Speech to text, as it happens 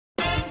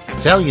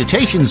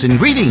Salutations and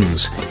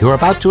greetings. You're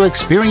about to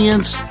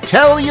experience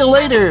Tell You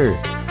Later.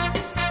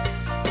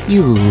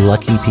 You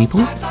lucky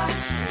people.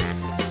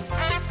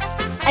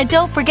 And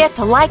don't forget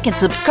to like and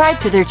subscribe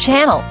to their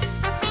channel.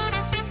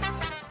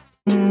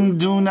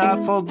 Do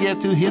not forget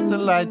to hit the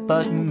like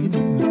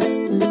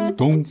button.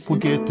 Don't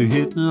forget to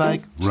hit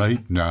like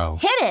right now.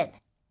 Hit it.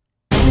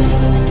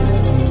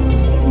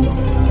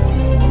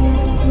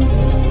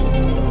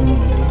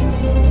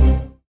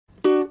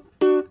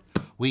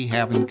 We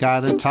haven't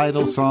got a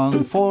title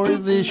song for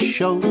this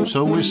show,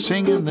 so we're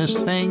singing this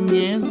thing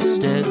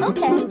instead.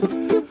 Okay.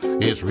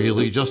 It's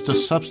really just a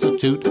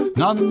substitute.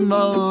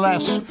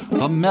 Nonetheless,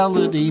 the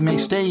melody may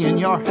stay in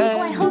your head.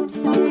 Oh, I hope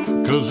so.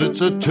 'Cause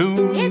it's a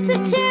tune. It's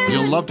a tune.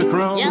 You'll love to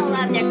croon. You'll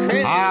love to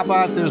cruise.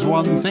 But there's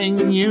one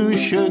thing you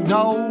should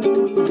know.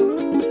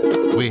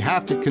 We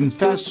have to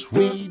confess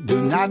we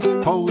do not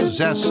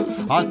possess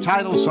a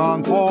title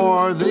song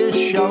for this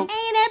show. Ain't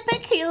it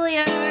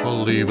peculiar?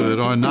 Believe it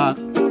or not,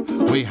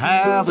 we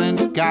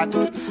haven't got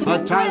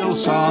a title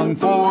song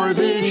for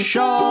this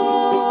show.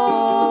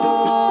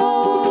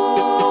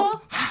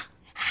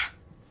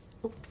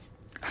 Oops.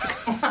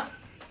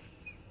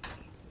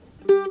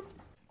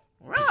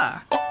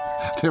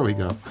 There we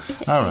go.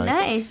 All right.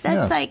 Nice.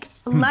 That's Yeah. like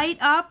light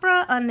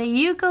opera on the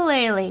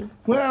ukulele.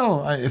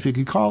 Well, if you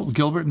could call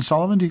Gilbert and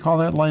Sullivan, do you call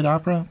that light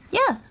opera?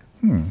 Yeah.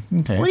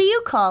 Okay. What do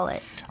you call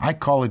it? I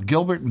call it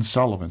Gilbert and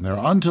Sullivan. They're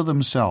unto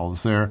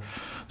themselves. They're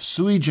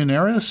sui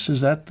generis. Is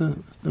that the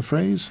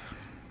phrase?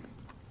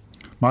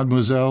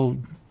 Mademoiselle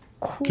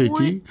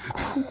Katie?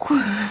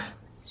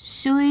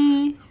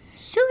 Sui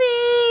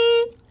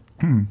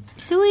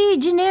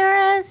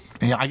generis.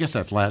 Yeah, I guess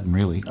that's Latin,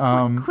 really.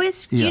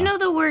 Quis. Do yeah. you know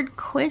the word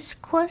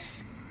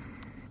quisquis?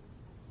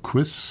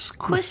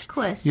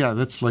 Quis? Yeah,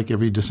 that's like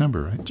every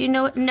December, right? Do you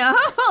know it? No.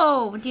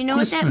 Do you know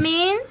what that Quismas.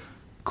 means?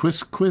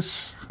 Quis?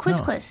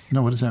 Quis.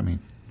 No, what does that mean?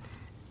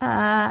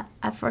 I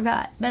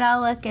forgot, but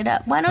I'll look it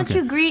up. Why don't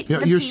you greet the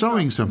You're people?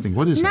 sewing something.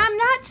 What is No, that? I'm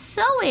not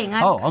sewing.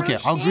 I'm Okay.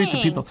 I'll greet the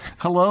crocheting. people.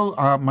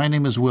 Hello, my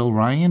name is Will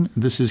Ryan.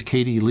 This is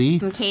Katie Lee.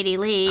 I'm Katie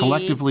Lee.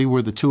 Collectively,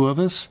 we're the two of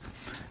us.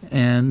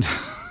 And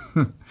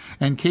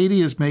and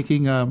Katie is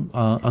making a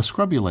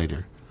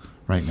scrubulator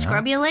right now.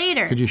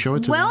 Scrubulator. Could you show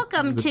it to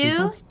Welcome the to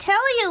people?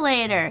 Tell You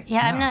Later.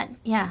 Yeah, I'm not.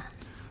 Yeah.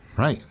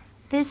 Right.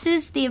 This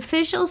is the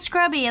official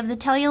scrubby of the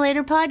Tell You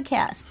Later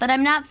podcast, but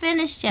I'm not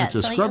finished yet. It's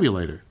a so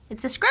scrubulator.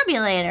 It's a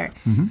scrubulator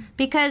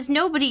because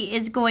nobody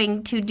is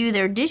going to do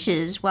their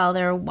dishes while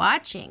they're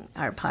watching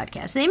our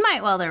podcast. They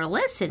might while they're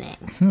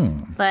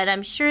listening, but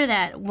I'm sure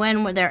that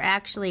when they're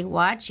actually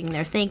watching,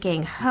 they're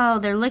thinking, "Oh,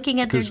 they're looking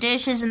at their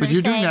dishes and But they're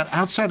you're saying." doing that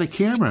outside of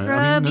camera.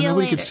 I mean,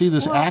 nobody could Scrubulator. see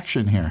this Well,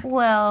 action here.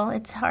 Well,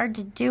 it's hard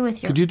to do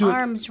with your Could you do it-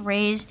 arms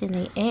raised in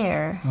the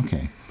air.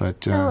 Okay,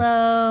 but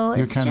Hello.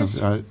 you're it's kind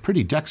just, of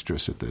pretty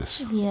dexterous at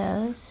this.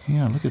 yes.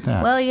 Yeah, look at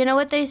that. Well, you know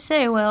what they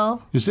say,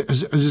 Will. Is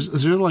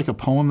there like a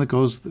poem that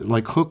goes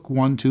like hook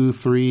 1, 2,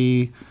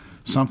 3,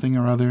 something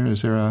or other?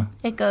 Is there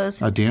It goes,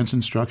 a dance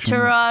instruction?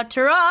 ta-ra,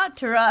 ta-ra,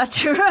 ta-ra,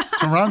 ta-ra.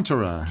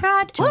 Tarantara.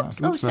 Ta-ra.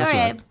 Whoops. Oh, Oops, that's sorry.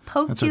 right. I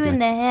poked That's you okay. in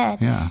the head.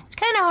 Yeah. It's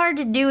kind of hard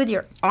to do with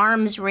your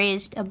arms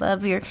raised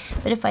above your...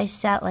 But if I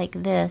sat like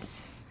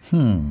this...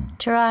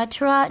 Ta-ra,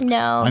 ta-ra.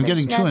 No, I'm there's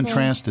getting too nothing.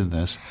 entranced in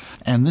this.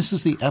 And this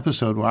is the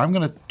episode where I'm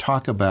going to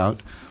talk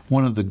about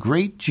one of the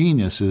great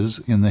geniuses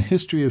in the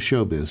history of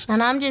showbiz.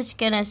 And I'm just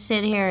going to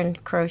sit here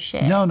and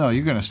crochet. No,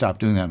 you're going to stop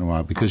doing that in a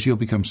while because you'll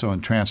become so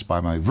entranced by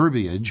my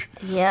verbiage.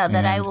 Yeah,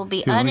 that I And will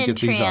be here, let me get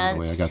these out of the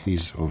way. I unentranced. got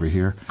these over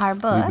here. Our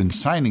book. We've been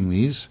signing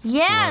these.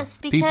 Yes,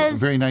 for people, because-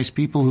 very nice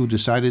people who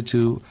decided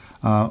to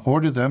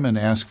order them and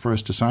ask for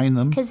us to sign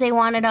them. Because they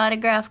wanted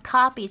autographed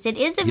copies. It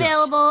is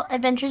available.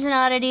 Adventures in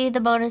Oddity,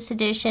 the bonus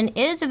edition,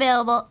 is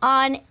available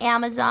on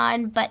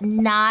Amazon, but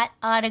not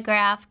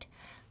autographed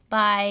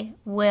by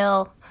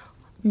Will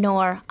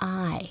nor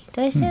I.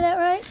 Did I say that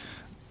right?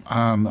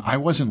 I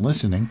wasn't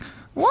listening.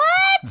 What?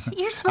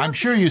 You're supposed I'm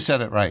sure you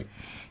said it right.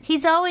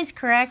 He's always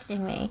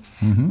correcting me.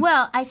 Mm-hmm.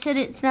 Well, I said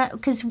it's not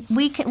because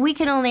we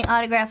can only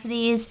autograph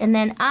these, and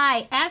then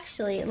I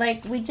actually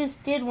we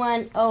just did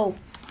one. Oh,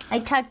 I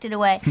tucked it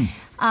away.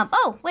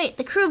 Oh, wait,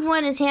 the crew of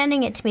one is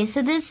handing it to me.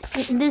 So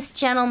this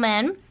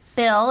gentleman,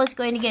 Bill, is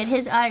going to get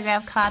his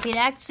autograph copy. It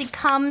actually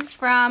comes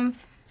from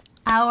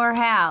our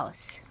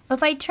house.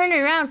 If I turn it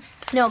around,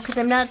 no, because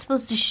I'm not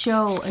supposed to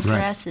show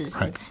addresses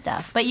right. and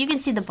stuff. But you can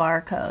see the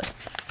barcode.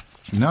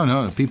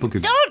 No, people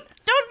could.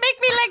 Don't make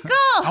me let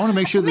go. I want to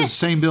make sure this is the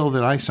same bill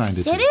that I signed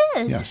it to. It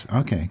is. Yes.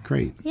 Okay,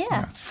 great.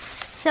 Yeah.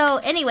 So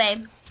anyway,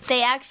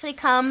 they actually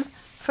come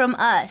from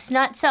us,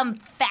 not some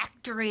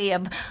factory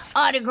of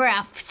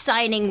autograph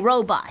signing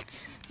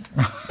robots.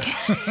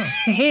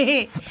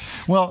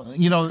 Well,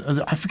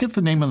 I forget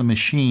the name of the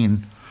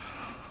machine.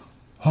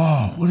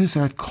 Oh, what is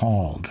that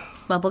called?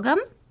 Bubblegum?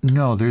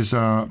 No, there's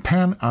a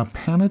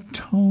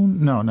Panatone.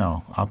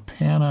 No, a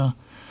Pana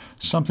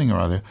something or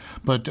other.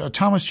 But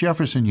Thomas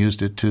Jefferson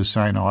used it to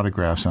sign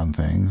autographs on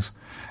things,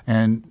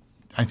 and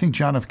I think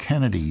John F.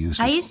 Kennedy used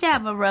it. I used to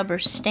have a rubber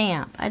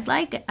stamp. I'd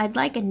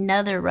like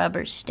another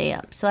rubber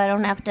stamp, so I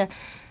don't have to,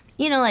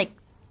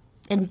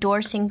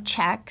 endorsing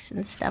checks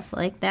and stuff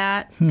like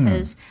that,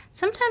 because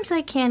sometimes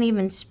I can't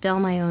even spell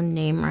my own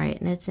name right,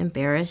 and it's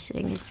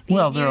embarrassing. It's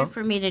easier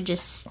for me to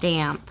just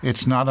stamp.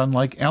 It's not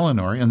unlike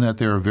Eleanor in that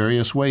there are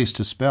various ways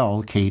to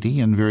spell Katie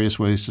and various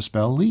ways to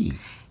spell Lee.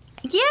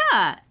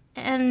 Yeah,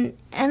 and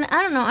I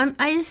don't know.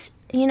 I just,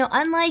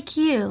 unlike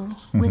you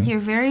with your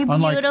very beautiful,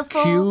 unlike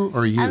Q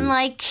or you?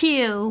 Unlike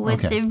Q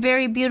with their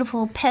very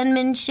beautiful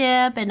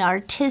penmanship and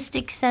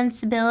artistic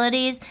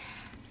sensibilities,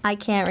 I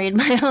can't read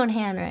my own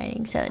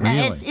handwriting. So no,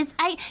 really?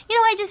 I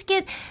just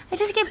get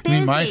busy. I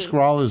mean, my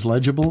scrawl is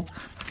legible.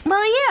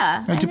 Well,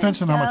 yeah. It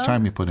depends on how much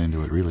time you put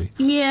into it, really.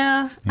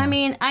 Yeah. I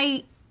mean,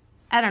 I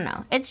don't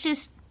know. It's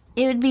just,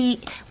 it would be,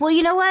 well,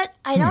 you know what?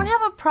 I don't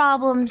have a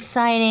problem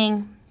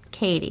signing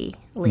Katie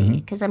Lee,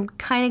 because I'm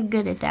kind of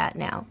good at that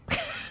now.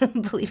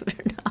 Believe it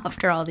or not,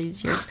 after all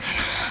these years.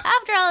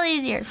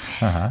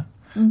 Uh-huh.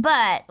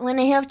 But when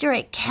I have to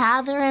write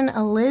Catherine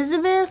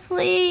Elizabeth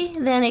Lee,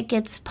 then it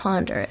gets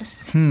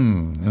ponderous.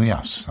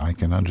 Yes, I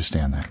can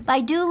understand that.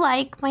 I do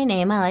like my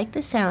name. I like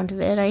the sound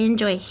of it. I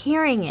enjoy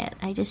hearing it.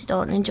 I just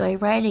don't enjoy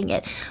writing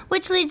it.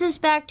 Which leads us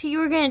back to, you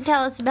were going to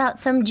tell us about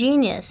some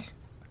genius.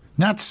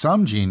 Not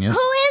some genius.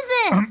 Who is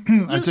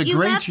it? It's a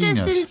great genius. You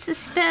left us in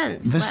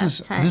suspense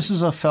last time. This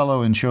is a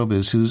fellow in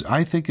showbiz who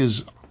I think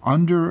is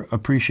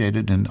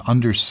underappreciated and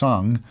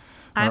undersung.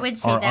 I would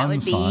say that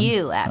would be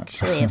you,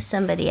 actually. If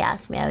somebody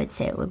asked me, I would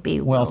say it would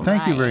be Well, Will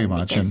thank you Ryan, very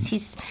much. Because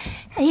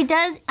he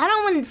does, I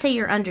don't want to say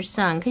you're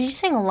undersung, because you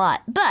sing a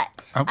lot, but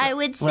I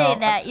would say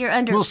that you're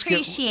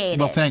underappreciated.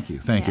 Well, thank you.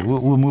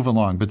 We'll move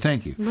along, but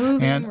thank you.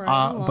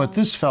 Along. But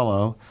this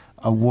fellow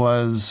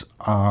was,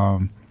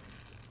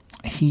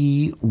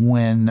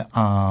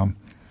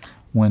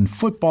 when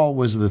football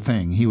was the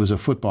thing, he was a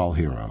football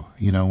hero.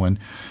 When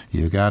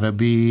you gotta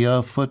be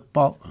a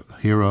football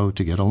hero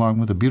to get along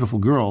with a beautiful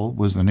girl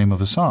was the name of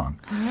a song.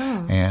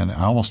 Oh. And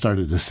I almost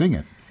started to sing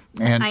it.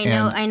 And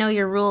I know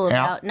your rule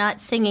about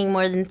not singing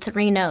more than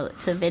 3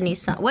 notes of any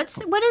song.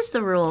 What is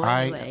the rule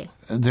anyway?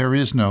 There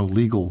is no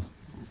legal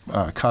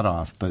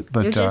cutoff, but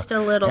you're just a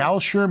little...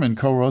 Al Sherman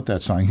co-wrote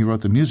that song. He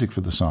wrote the music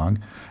for the song,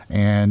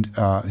 and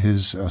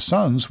his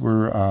sons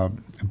were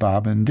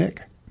Bob and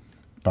Dick,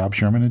 Bob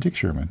Sherman and Dick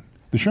Sherman,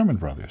 the Sherman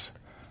brothers.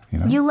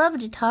 You love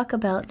to talk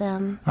about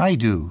them. I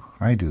do.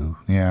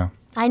 Yeah.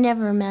 I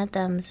never met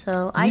them,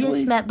 so I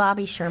just met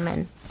Bobby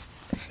Sherman.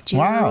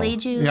 Julie.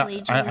 Yeah,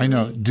 I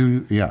know.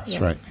 Yes,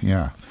 right.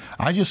 Yeah.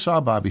 I just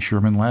saw Bobby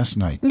Sherman last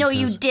night. No,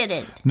 you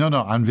didn't. No,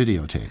 on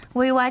videotape.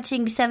 Were you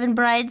watching 7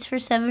 Brides for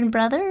 7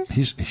 Brothers?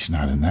 He's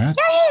not in that.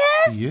 Yeah,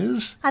 he is. He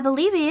is? I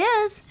believe he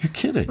is. You're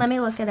kidding. Let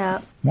me look it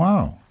up.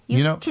 Wow.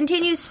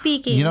 Continue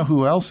speaking. You know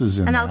who else is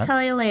in and that? I'll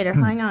tell you later.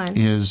 Hang on.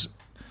 Is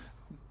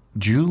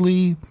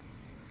Julie.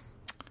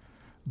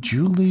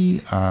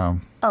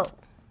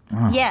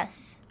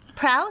 Yes.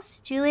 Prowse?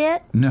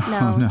 Juliet?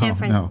 No,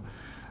 different. No.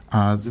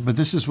 But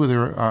this is with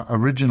her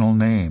original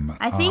name.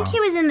 I think he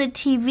was in the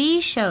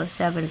TV show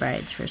 7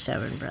 Brides for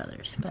 7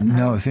 Brothers. But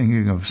no,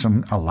 thinking of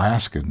some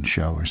Alaskan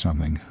show or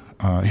something.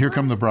 Here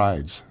Come the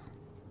Brides.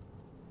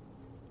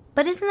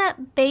 But isn't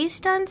that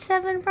based on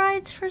 7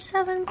 Brides for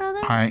 7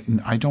 Brothers?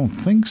 I don't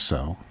think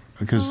so,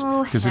 because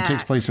it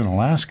takes place in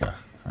Alaska,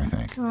 I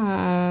think.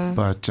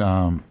 But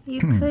you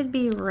could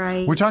be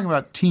right. We're talking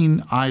about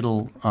teen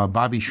idol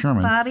Bobby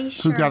Sherman,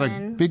 who got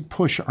a big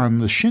push on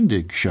the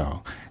Shindig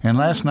show. And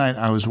last night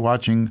I was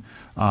watching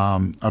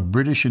a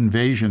British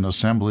invasion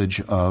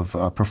assemblage of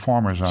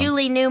performers.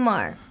 Julie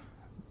Newmar.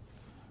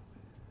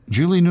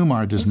 Julie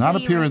Newmar does not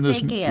appear in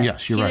this.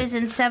 Yes, you're right. She was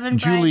in 7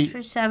 Brides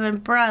for 7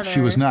 Brothers. She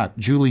was not.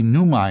 Julie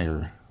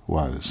Newmar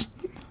was.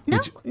 No,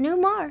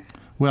 Newmar.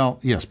 Well,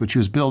 yes, but she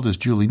was billed as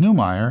Julie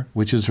Newmar,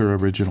 which is her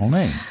original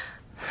name.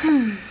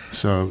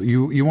 So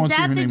you won't see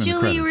her name in the credits. Is that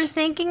the Julie you were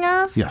thinking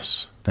of?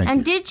 Yes, thank you.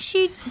 And did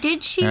she?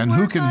 And work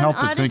who can on help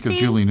but Odyssey? think of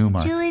Julie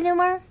Newmar? Julie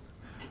Newmar?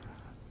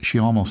 She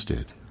almost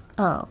did.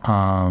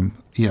 Oh.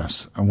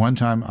 Yes. One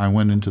time I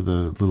went into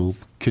the little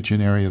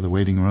kitchen area, the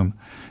waiting room,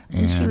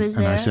 and she was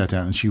there? I sat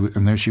down,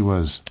 and there she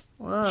was.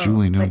 Whoa.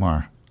 Julie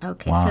Newmar.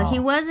 Okay, wow. So he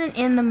wasn't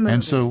in the movie.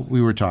 And so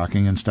we were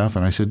talking and stuff,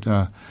 and I said,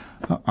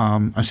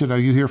 "Are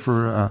you here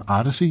for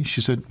Odyssey?"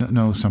 She said,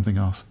 "No, something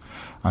else."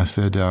 I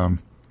said,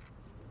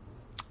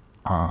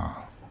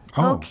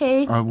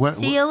 okay.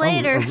 See you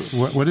later.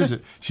 What is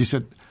it? She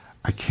said,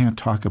 "I can't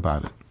talk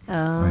about it."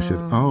 Oh. I said,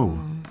 "Oh,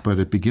 but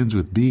it begins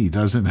with B,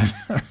 doesn't it?"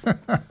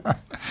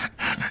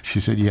 She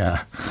said,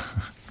 "Yeah."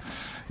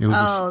 It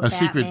was a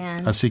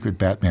secret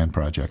Batman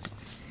project.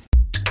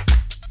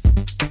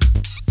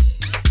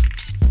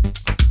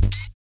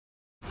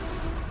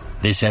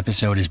 This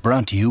episode is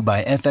brought to you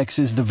by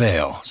FX's The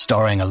Veil,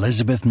 starring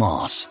Elizabeth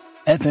Moss.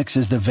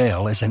 FX's The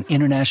Veil is an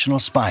international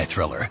spy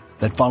thriller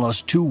that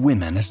follows 2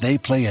 women as they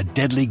play a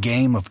deadly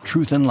game of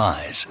truth and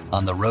lies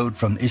on the road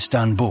from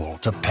Istanbul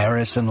to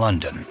Paris and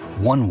London.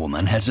 One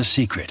woman has a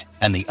secret,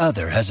 and the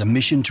other has a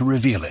mission to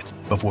reveal it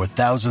before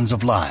thousands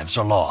of lives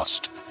are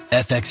lost.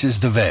 FX's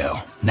The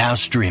Veil, now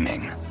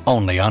streaming,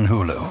 only on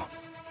Hulu.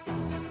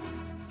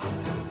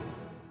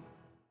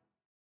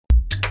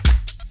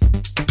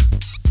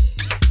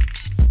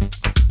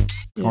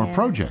 or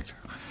project.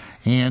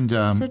 And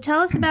So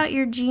tell us about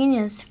your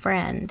genius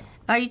friend.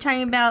 Are you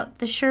talking about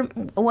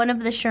one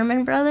of the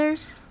Sherman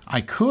brothers?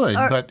 I could,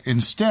 but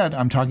instead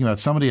I'm talking about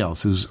somebody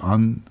else who's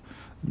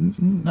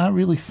not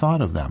really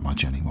thought of that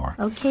much anymore.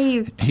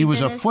 Okay, he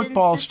was a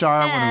football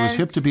star when it was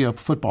hip to be a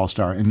football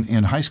star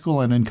in high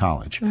school and in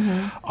college.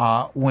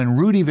 When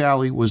Rudy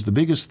Vallée was the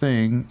biggest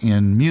thing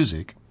in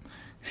music,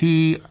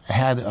 he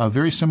had a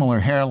very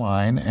similar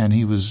hairline, and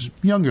he was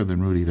younger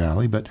than Rudy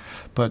Vallée,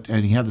 but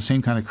he had the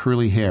same kind of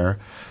curly hair.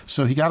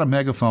 So he got a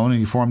megaphone and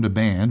he formed a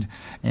band,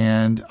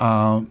 and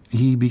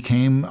he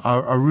became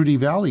a Rudy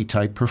Vallée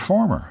type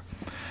performer.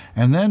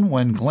 And then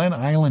when Glen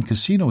Island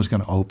Casino was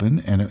going to open,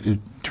 and it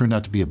turned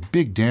out to be a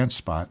big dance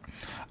spot,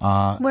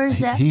 where's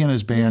that? He and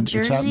his band,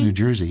 New it's out in New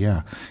Jersey,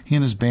 yeah. He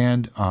and his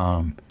band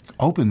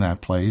opened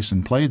that place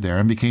and played there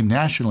and became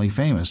nationally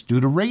famous due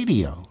to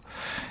radio.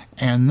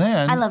 And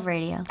then I love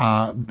radio.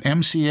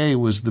 MCA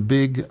was the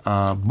big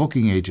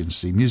booking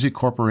agency. Music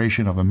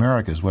Corporation of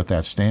America is what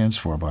that stands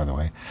for, by the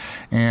way.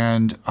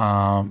 And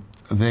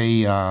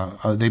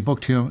they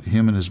booked him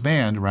and his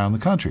band around the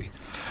country.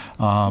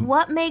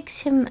 What makes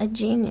him a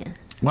genius?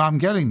 Well, I'm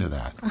getting to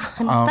that.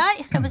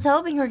 I was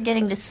hoping you were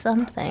getting to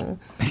something.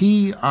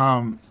 He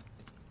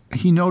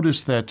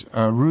noticed that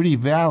Rudy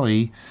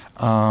Vallée.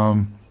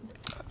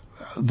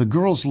 The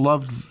girls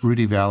loved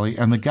Rudy Vallée,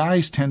 and the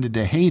guys tended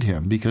to hate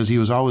him because he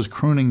was always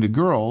crooning to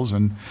girls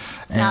and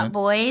not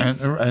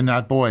boys. And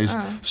not boys.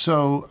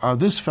 So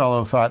this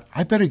fellow thought,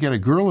 I better get a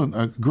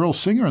girl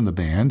singer in the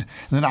band,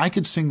 and then I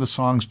could sing the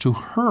songs to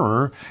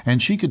her,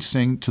 and she could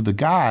sing to the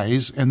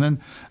guys, and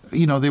then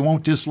they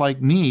won't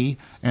dislike me.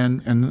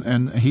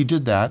 And he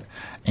did that,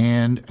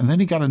 and then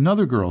he got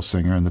another girl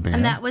singer in the band.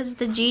 And that was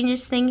the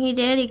genius thing he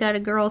did? He got a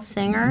girl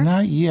singer?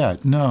 Not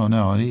yet. No.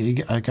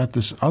 I got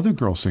this other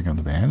girl singer in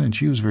the band, and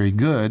she was very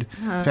good.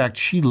 In fact,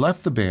 she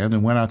left the band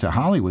and went out to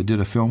Hollywood,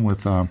 did a film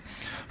with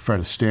Fred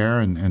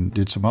Astaire, and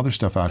did some other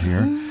stuff out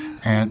here.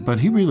 But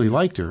he really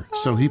liked her,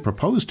 so he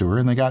proposed to her,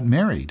 and they got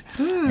married.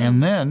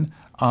 And then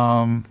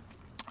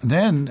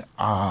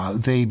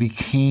they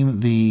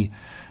became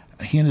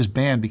he and his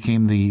band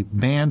became the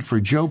band for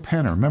Joe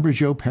Penner. Remember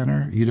Joe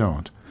Penner? You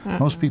don't.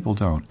 Most people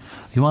don't.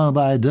 You want to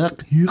buy a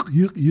duck? Yuck,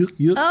 yuck, yuck,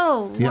 yuck.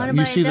 Oh, want to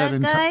buy a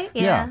duck guy?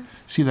 Yeah.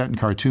 See that in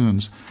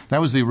cartoons.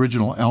 That was the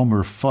original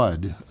Elmer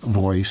Fudd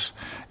voice.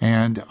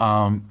 And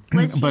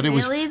was but he it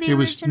was really the it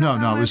was original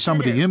no, it was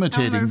somebody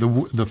imitating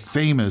the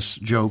famous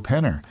Joe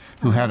Penner,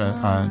 who had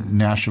a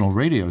national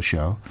radio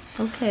show.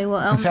 Okay,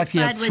 well, Elmer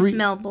Fudd was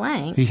Mel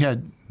Blanc. He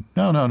had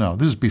no.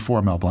 This is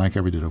before Mel Blanc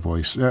ever did a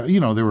voice. There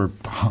were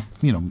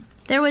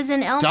there was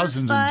an Elmer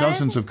dozens Fudd? and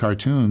dozens of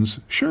cartoons.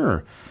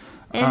 Sure.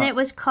 And it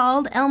was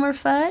called Elmer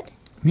Fudd?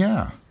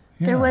 Yeah.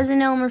 There was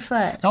an Elmer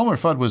Fudd. Elmer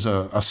Fudd was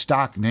a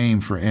stock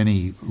name for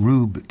any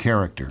Rube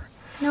character.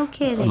 No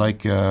kidding.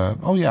 Like, it's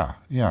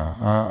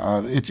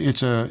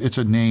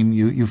a name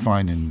you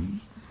find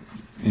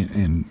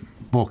in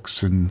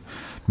books and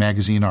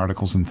magazine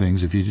articles and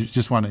things. If you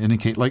just want to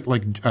indicate, like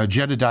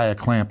Jedediah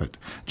Clampett.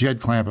 Jed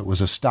Clampett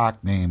was a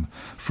stock name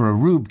for a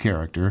Rube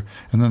character,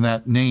 and then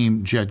that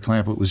name Jed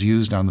Clampett was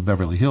used on the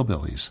Beverly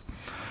Hillbillies.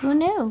 Who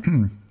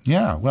knew?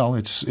 Yeah, well,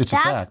 it's a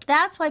fact.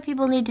 That's why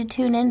people need to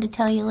tune in to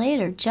Tell You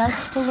Later,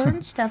 just to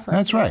learn stuff like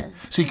That's right.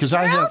 this. See, because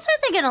Where else are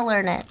they going to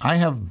learn it? I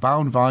have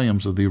bound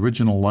volumes of the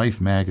original Life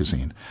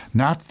magazine,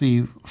 not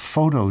the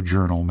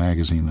Photojournal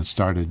magazine that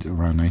started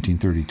around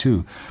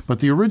 1932, but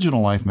the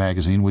original Life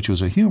magazine, which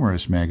was a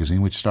humorous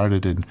magazine,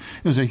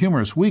 it was a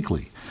humorous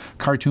weekly,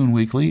 cartoon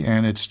weekly,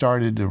 and it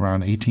started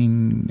around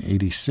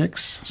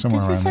 1886, somewhere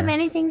around there. Does this have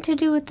anything to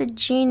do with the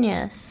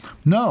genius?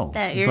 No,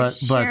 that you're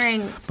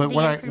sharing but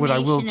what I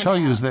will tell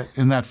you is that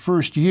in that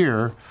first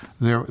year,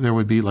 there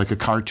would be like a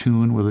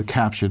cartoon with a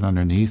caption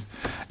underneath,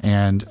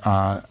 and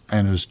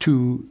it was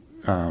two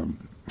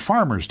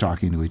farmers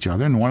talking to each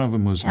other, and one of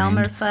them was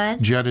Elmer named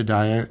Fudd?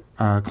 Jedediah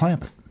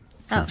Clampett,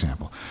 for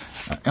example.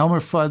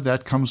 Elmer Fudd,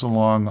 that comes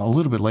along a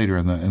little bit later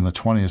in the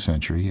 20th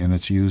century, and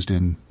it's used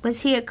in.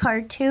 Was he a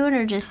cartoon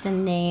or just a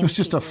name? It was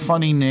just a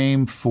funny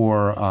name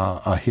for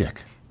a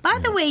hick. By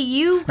the way,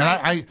 you.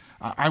 And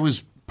I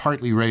was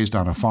partly raised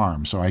on a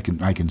farm, so I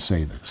can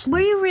say this. Were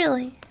you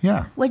really?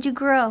 Yeah. What'd you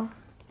grow?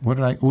 What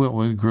did I? Well,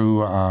 we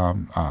grew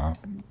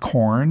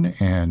corn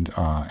and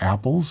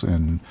apples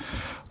and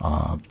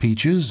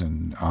peaches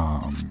and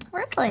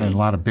Really? and a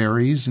lot of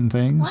berries and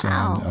things.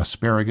 Wow. And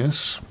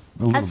asparagus.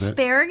 A little bit.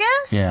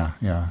 Asparagus? Yeah.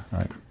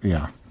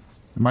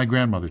 My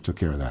grandmother took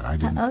care of that. I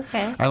didn't.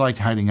 Okay. I liked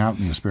hiding out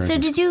in the asparagus. So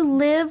did you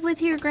live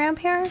with your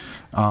grandparents?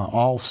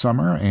 All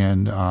summer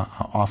and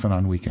often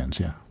on weekends.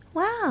 Yeah.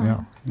 Wow.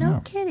 Yeah, No yeah.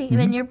 kidding.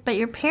 Mm-hmm. But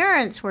your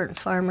parents weren't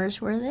farmers,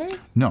 were they?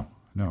 No.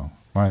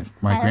 My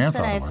grandfather That's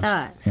what I was.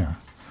 thought. Yeah.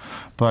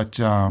 But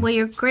Well,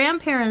 your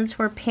grandparents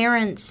were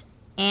parents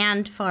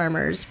and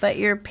farmers, but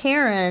your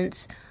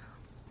parents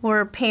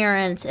were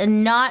parents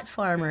and not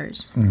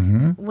farmers.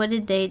 Mm-hmm. What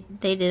did they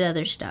did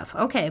other stuff.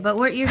 Okay, but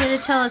you're going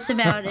to tell us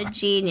about a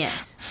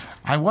genius.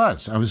 I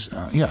was,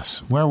 yes.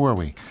 Where were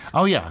we?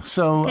 Oh, yeah.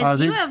 So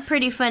because you have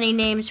pretty funny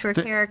names for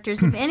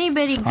characters. If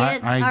anybody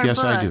gets our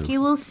guess I book, do.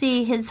 you will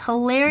see his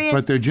hilarious.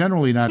 But they're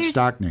generally not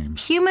stock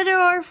names.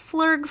 Humidor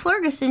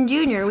Ferguson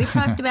Jr. We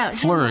talked about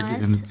Flurg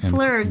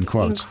Flurg in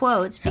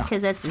quotes,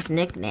 because that's his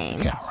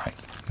nickname. Yeah,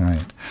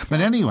 right. But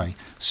anyway,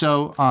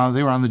 so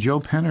they were on the Joe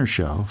Penner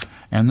Show.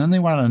 And then they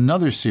went on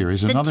another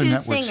series, another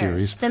network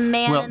series. The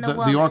man and the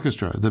woman. The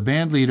orchestra, the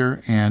band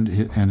leader and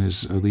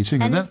his lead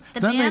singer. And the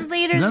band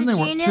leader, the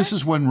genius? This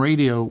is when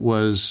radio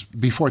was,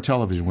 before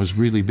television, was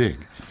really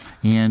big.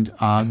 And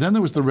then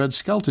there was the Red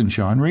Skelton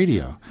Show on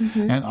radio.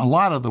 Mm-hmm. And a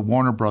lot of the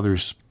Warner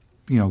Brothers,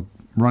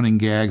 running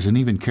gags and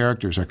even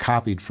characters are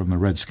copied from the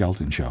Red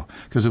Skelton Show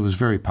because it was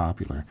very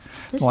popular.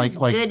 This is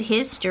good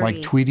history.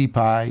 Like Tweety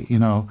Pie,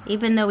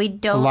 Even though we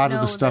don't know. A lot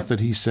of the stuff that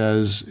he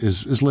says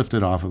is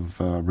lifted off of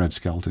Red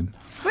Skelton.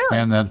 Really?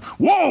 And then,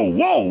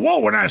 whoa,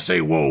 when I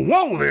say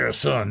whoa there,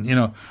 son,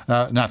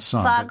 not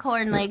son.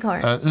 Foghorn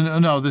Leghorn.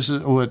 No, this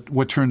is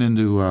what turned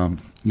into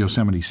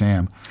Yosemite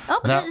Sam. Oh,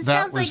 but it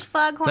sounds like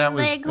Foghorn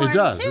Leghorn it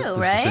does. too, it's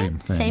right? The same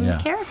thing. Same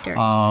yeah. character.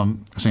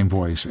 Same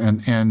voice.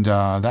 And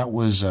that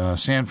was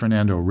San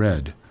Fernando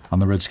Red on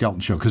the Red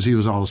Skelton Show because he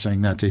was always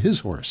saying that to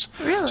his horse.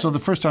 Really? So the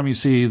first time you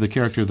see the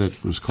character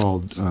that was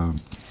called,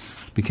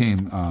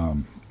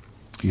 became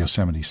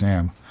Yosemite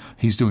Sam,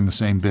 he's doing the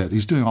same bit.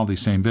 He's doing all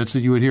these same bits that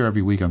you would hear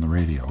every week on the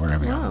radio or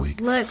every other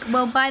week. Look,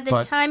 by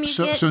the time you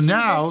get to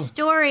now, the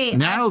story,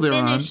 I've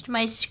finished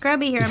my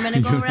scrubby here. I'm going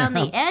to go around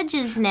the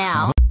edges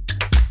now.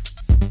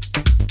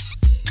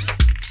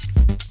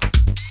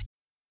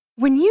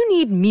 When you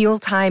need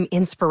mealtime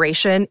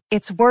inspiration,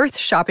 it's worth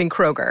shopping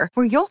Kroger,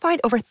 where you'll find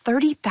over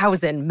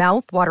 30,000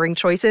 mouth-watering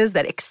choices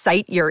that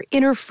excite your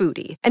inner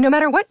foodie. And no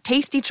matter what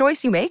tasty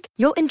choice you make,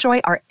 you'll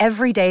enjoy our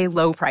everyday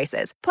low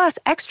prices, plus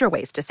extra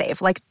ways to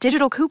save, like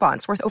digital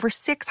coupons worth over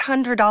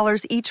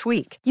 $600 each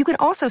week. You can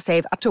also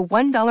save up to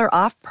 $1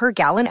 off per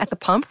gallon at the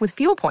pump with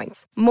fuel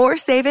points. More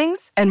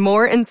savings and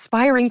more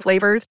inspiring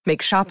flavors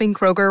make shopping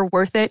Kroger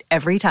worth it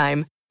every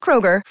time.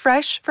 Kroger,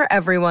 fresh for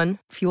everyone.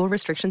 Fuel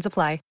restrictions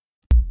apply.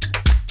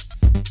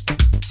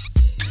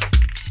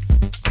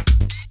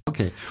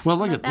 Okay. Well,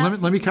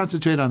 let me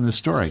concentrate on this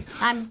story.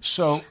 Am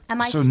I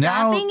now,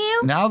 stopping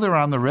you? Now they're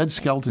on the Red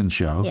Skelton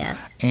Show.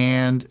 Yes.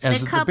 And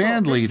as the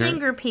band leader, the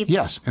singer people.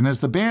 Yes, and as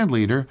the band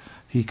leader,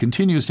 he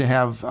continues to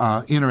have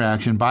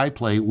interaction,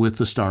 byplay with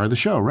the star of the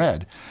show,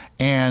 Red,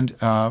 and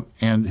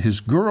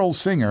his girl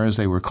singer, as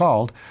they were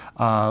called,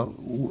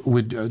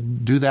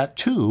 would do that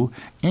too.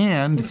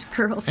 And his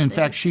girl in singer.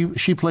 fact,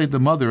 she played the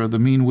mother of the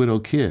Mean Widow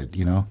Kid.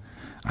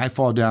 I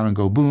fall down and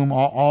go boom,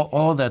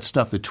 all of that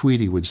stuff that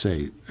Tweety would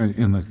say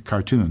in the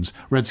cartoons,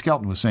 Red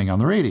Skelton was saying on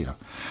the radio.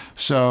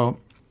 So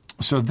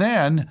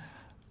then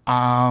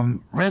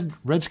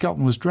Red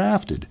Skelton was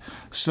drafted.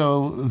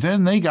 So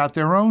then they got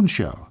their own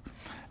show,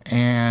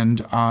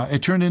 and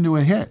it turned into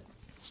a hit.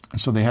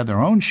 So they had their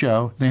own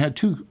show. They had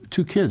two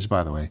kids,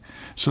 by the way.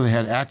 So they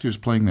had actors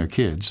playing their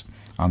kids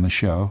on the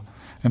show,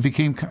 and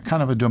became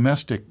kind of a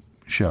domestic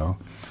show.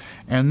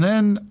 And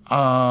then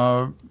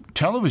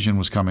television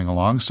was coming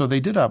along, so they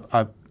did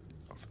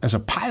as a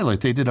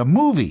pilot, they did a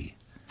movie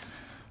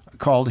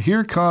called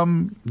Here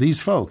Come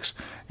These Folks,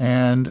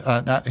 and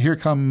not Here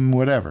Come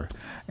Whatever.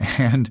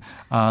 And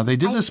they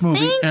did this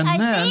movie, I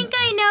think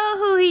I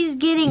know who he's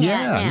getting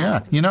at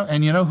now. Yeah.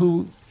 You know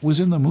who was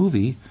in the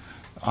movie,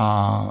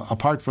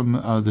 apart from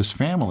this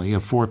family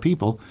of four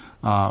people,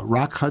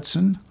 Rock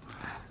Hudson,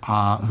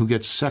 who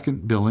gets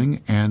second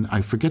billing, and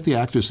I forget the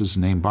actress's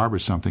name, Barbara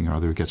something or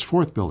other, gets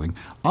fourth billing.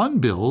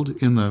 Unbilled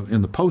in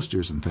the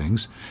posters and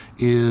things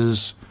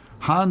is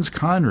Hans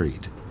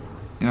Conried,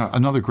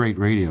 another great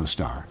radio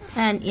star.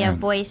 And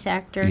voice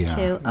actor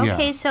too. Yeah.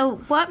 Okay, so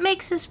what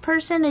makes this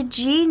person a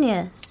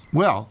genius?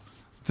 Well,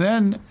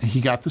 then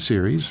he got the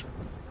series,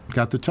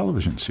 got the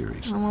television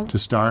series to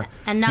star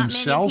and not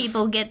himself. many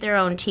people get their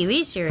own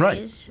TV series.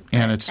 Right,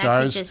 and it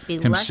stars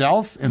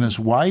himself and his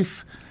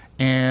wife.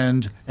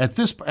 And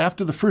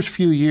after the first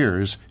few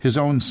years, his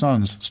own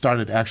sons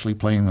started actually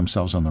playing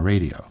themselves on the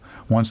radio.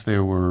 Once they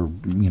were,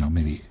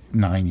 maybe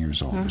 9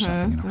 years old or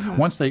something.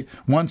 Once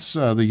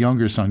the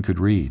younger son could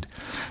read.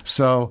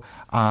 So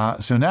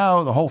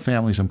now the whole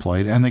family's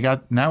employed, and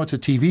now it's a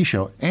TV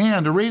show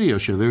and a radio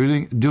show.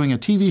 They're doing a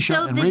TV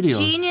show and radio show.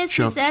 So the genius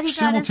is that he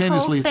got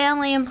his whole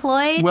family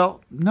employed?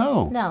 Well,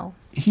 no.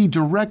 He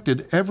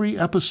directed every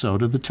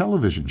episode of the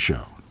television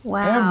show.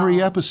 Wow.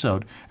 Every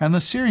episode. And the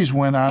series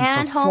went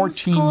on for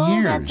 14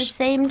 years. At the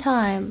same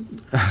time.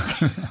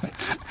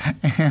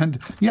 And,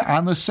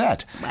 on the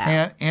set.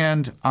 Wow.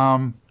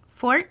 And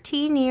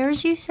 14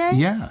 years, you said?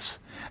 Yes.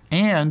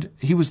 And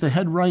he was the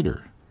head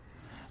writer.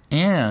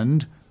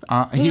 And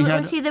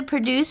was he the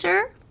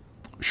producer?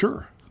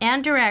 Sure.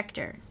 And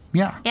director?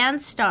 Yeah.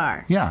 And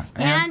star? Yeah.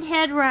 And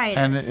head writer?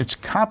 And it's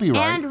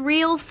copyright. And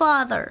real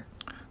father?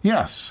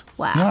 Yes.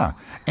 Wow. Yeah.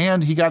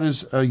 And he got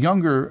his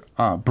younger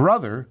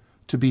brother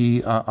to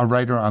be a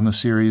writer on the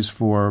series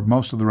for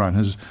most of the run.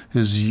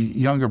 His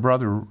younger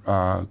brother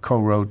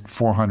co-wrote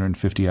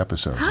 450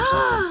 episodes or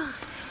something.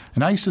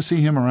 And I used to see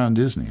him around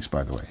Disney's,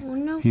 by the way. Oh,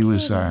 no he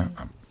was,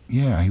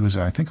 kidding. he was,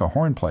 I think, a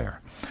horn player.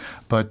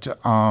 But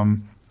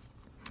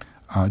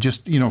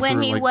just, when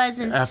for he like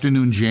wasn't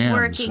afternoon jams.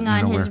 working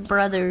on his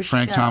brother's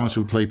Frank show. Thomas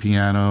would play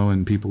piano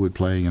and people would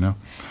play,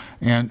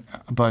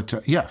 But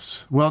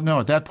yes. Well, no,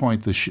 at that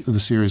point the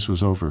series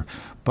was over.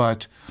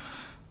 But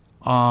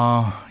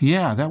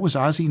that was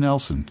Ozzie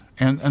Nelson.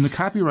 And the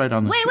copyright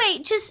on the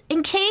Wait, just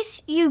in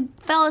case you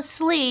fell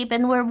asleep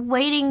and we're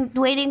waiting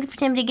for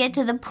him to get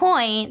to the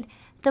point,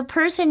 the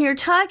person you're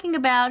talking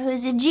about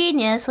who's a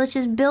genius, let's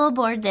just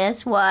billboard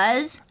this,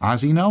 was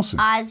Ozzie Nelson.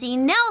 Ozzie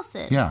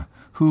Nelson. Yeah.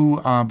 Who,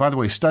 by the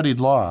way,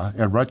 studied law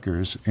at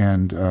Rutgers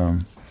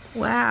and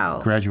Wow.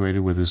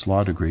 graduated with his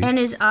law degree. And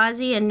is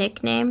Ozzie a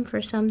nickname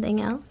for something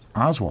else?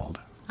 Oswald.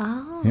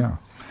 Oh. Yeah.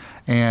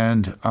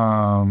 And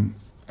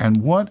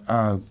what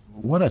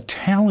a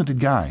talented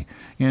guy.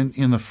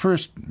 In the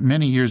first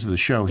many years of the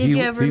show, Did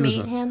you ever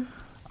meet him?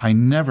 I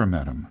never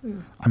met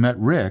him. I met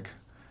Rick,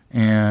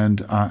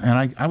 and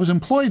I was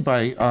employed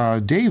by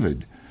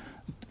David.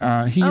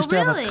 He used to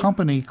have really? a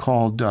company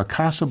called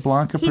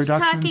Casablanca He's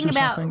Productions talking or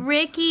about something.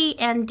 Ricky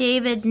and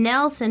David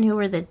Nelson, who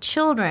were the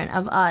children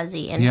of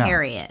Ozzie and Yeah.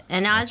 Harriet.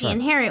 And Ozzie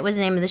and Harriet was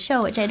the name of the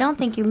show, which I don't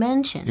think you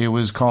mentioned. It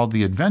was called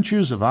The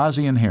Adventures of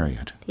Ozzie and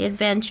Harriet. The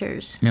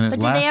Adventures. And it But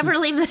did lasted- they ever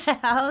leave the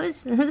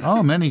house?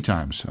 Oh, many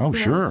times. Oh,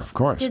 sure, of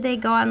course. Did they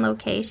go on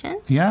location?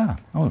 Yeah.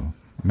 Oh,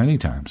 many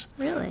times.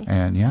 Really?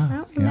 And I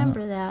don't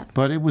remember that.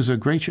 But it was a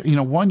great show.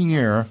 1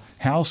 year,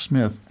 Hal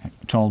Smith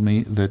told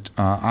me that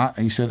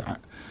he said,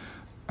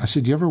 I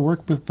said, you ever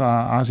work with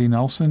Ozzie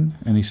Nelson?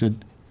 And he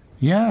said,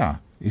 yeah.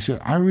 He said,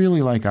 I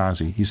really like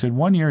Ozzie. He said,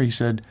 1 year, he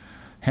said,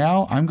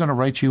 Hal, I'm going to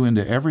write you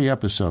into every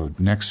episode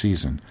next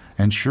season.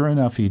 And sure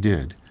enough, he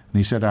did. And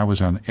he said, I was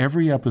on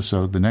every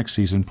episode the next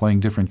season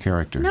playing different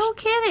characters. No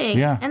kidding.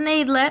 Yeah. And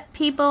they let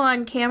people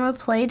on camera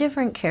play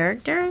different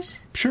characters?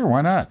 Sure,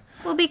 why not?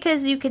 Well,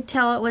 because you could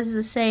tell it was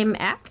the same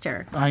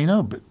actor. I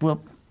know, but,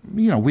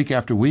 week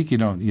after week,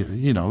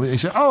 they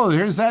say, oh,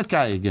 there's that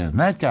guy again,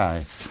 that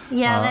guy.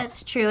 Yeah,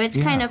 that's true. It's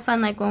yeah. kind of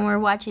fun, like when we're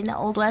watching the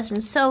old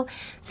westerns. So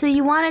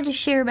you wanted to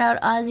share about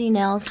Ozzie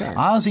Nelson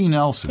Ozzie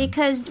Nelson.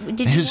 because did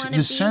you his want to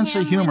his be sense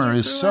him of humor when you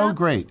is grew so up?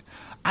 great.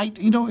 I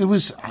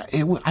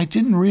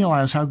didn't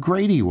realize how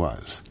great he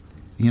was.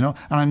 And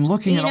I'm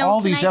looking at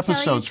all can these I tell you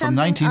episodes from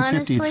something,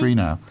 1953 honestly?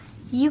 now.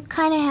 You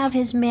kind of have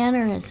his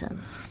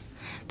mannerisms.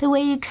 The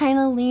way you kind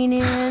of lean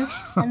in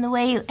and the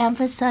way you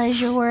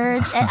emphasize your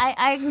words. And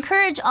I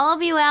encourage all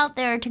of you out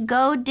there to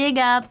go dig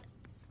up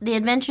The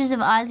Adventures of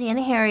Ozzie and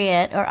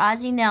Harriet or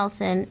Ozzie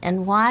Nelson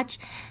and watch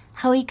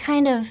how he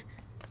kind of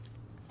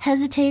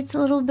hesitates a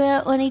little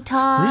bit when he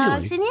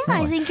talks. Really? And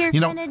I think you're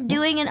kind of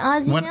doing an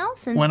Ozzie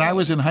Nelson When thing. I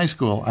was in high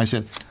school, I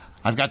said,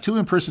 I've got 2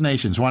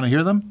 impersonations. Want to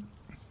hear them?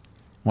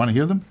 Want to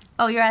hear them?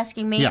 Oh, you're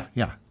asking me? Yeah.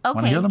 Want to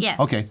Okay, hear them? yes.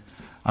 Okay.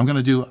 I'm going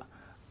to do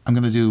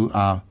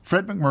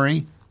Fred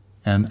McMurray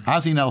and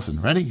Ozzie Nelson.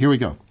 Ready? Here we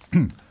go.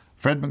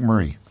 Fred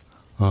McMurray.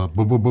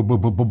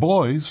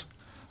 Boys.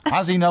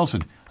 Ozzie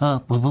Nelson.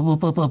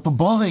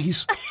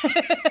 Boys.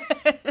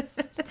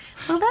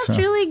 Well, that's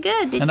really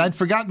good. And I'd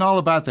forgotten all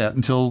about that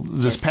until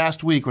this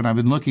past week when I've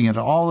been looking at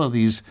all of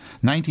these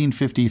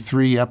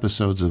 1953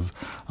 episodes of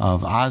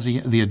Ozzie,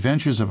 The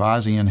Adventures of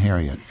Ozzie and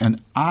Harriet.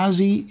 And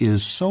Ozzie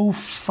is so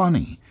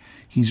funny.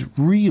 He's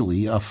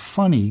really a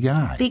funny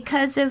guy.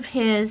 Because of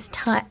his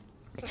time.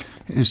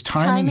 His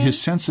timing, his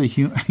sense of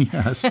humor.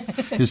 Yes,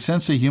 his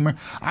sense of humor.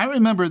 I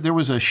remember there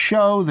was a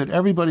show that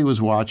everybody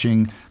was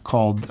watching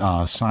called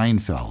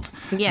Seinfeld.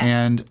 Yeah.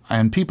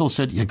 And people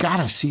said, you got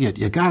to see it.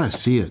 You got to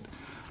see it.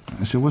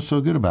 I said, what's so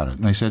good about it?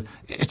 And they said,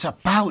 it's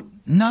about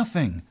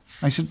nothing.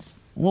 I said,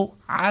 well,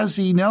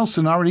 Ozzie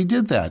Nelson already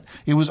did that.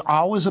 It was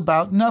always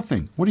about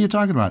nothing. What are you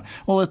talking about?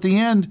 Well, at the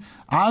end,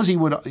 Ozzie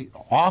would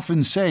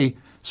often say,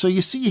 so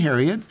you see,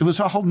 Harriet, it was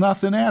all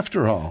nothing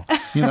after all.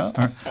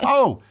 Or,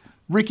 oh,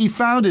 Ricky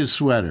found his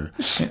sweater.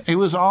 It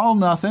was all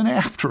nothing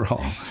after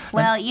all.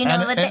 Well,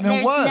 and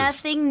there's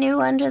nothing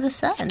new under the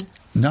sun.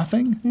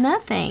 Nothing?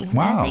 Nothing.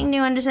 Wow. Nothing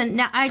new under the sun.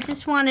 Now, I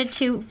just wanted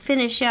to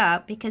finish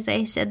up because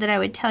I said that I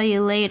would tell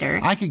you later.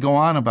 I could go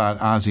on about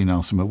Ozzie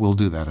Nelson, but we'll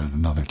do that at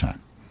another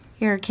time.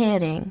 You're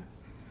kidding.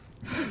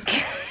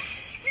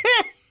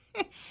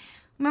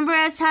 Remember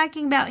I was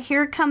talking about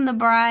Here Come the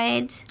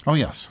Brides? Oh,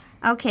 yes.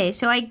 Okay,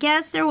 so I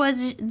guess there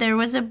was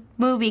a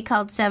movie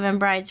called Seven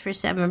Brides for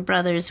Seven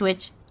Brothers,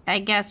 which I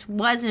guess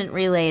wasn't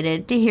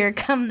related to Here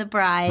Come the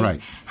Brides.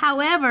 Right.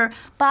 However,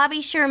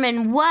 Bobby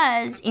Sherman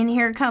was in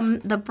Here Come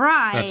the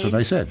Brides. That's what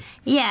I said.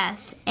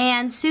 Yes,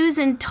 and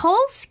Susan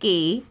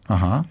Tolsky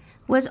Uh-huh.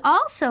 was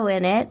also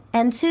in it,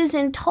 and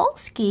Susan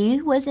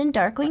Tolsky was in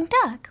Darkwing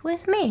Duck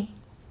with me.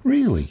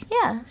 Really?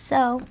 Yeah,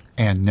 so...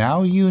 And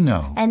now you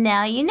know. And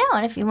now you know.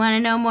 And if you want to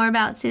know more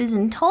about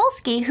Susan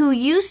Tolsky, who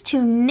used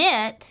to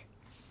knit...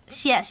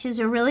 Yes, she was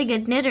a really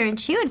good knitter, and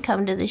she would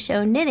come to the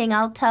show knitting.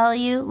 I'll tell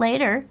you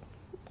later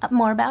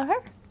more about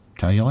her.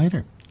 Tell you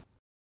later.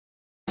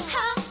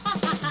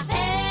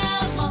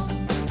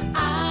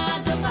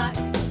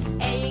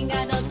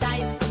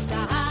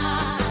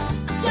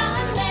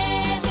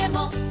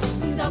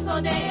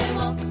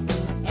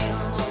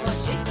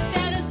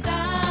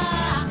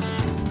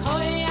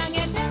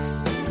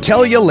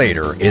 Tell You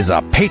Later is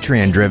a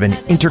Patreon-driven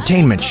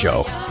entertainment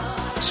show.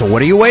 So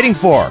what are you waiting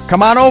for?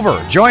 Come on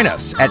over. Join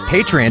us at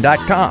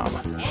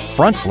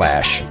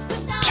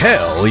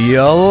patreon.com/Tell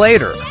You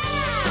Later.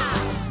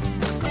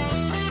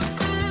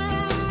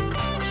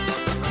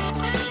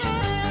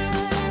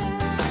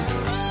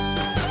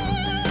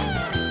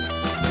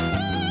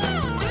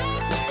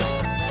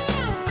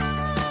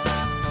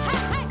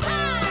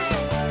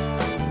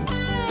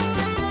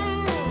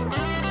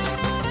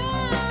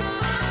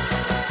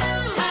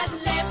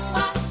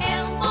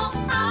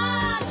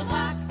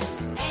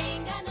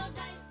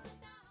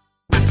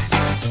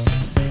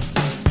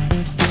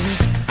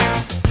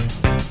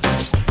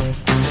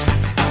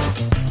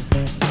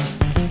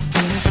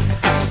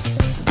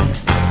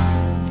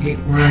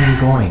 Where are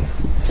you going?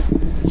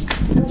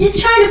 I'm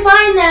just trying to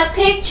find that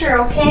picture,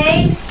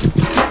 okay?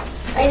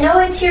 I know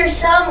it's here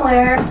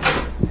somewhere.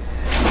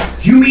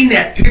 You mean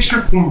that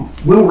picture from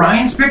Will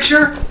Ryan's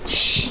picture?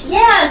 Shh,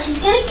 yes,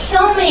 he's gonna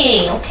kill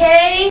me,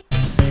 okay?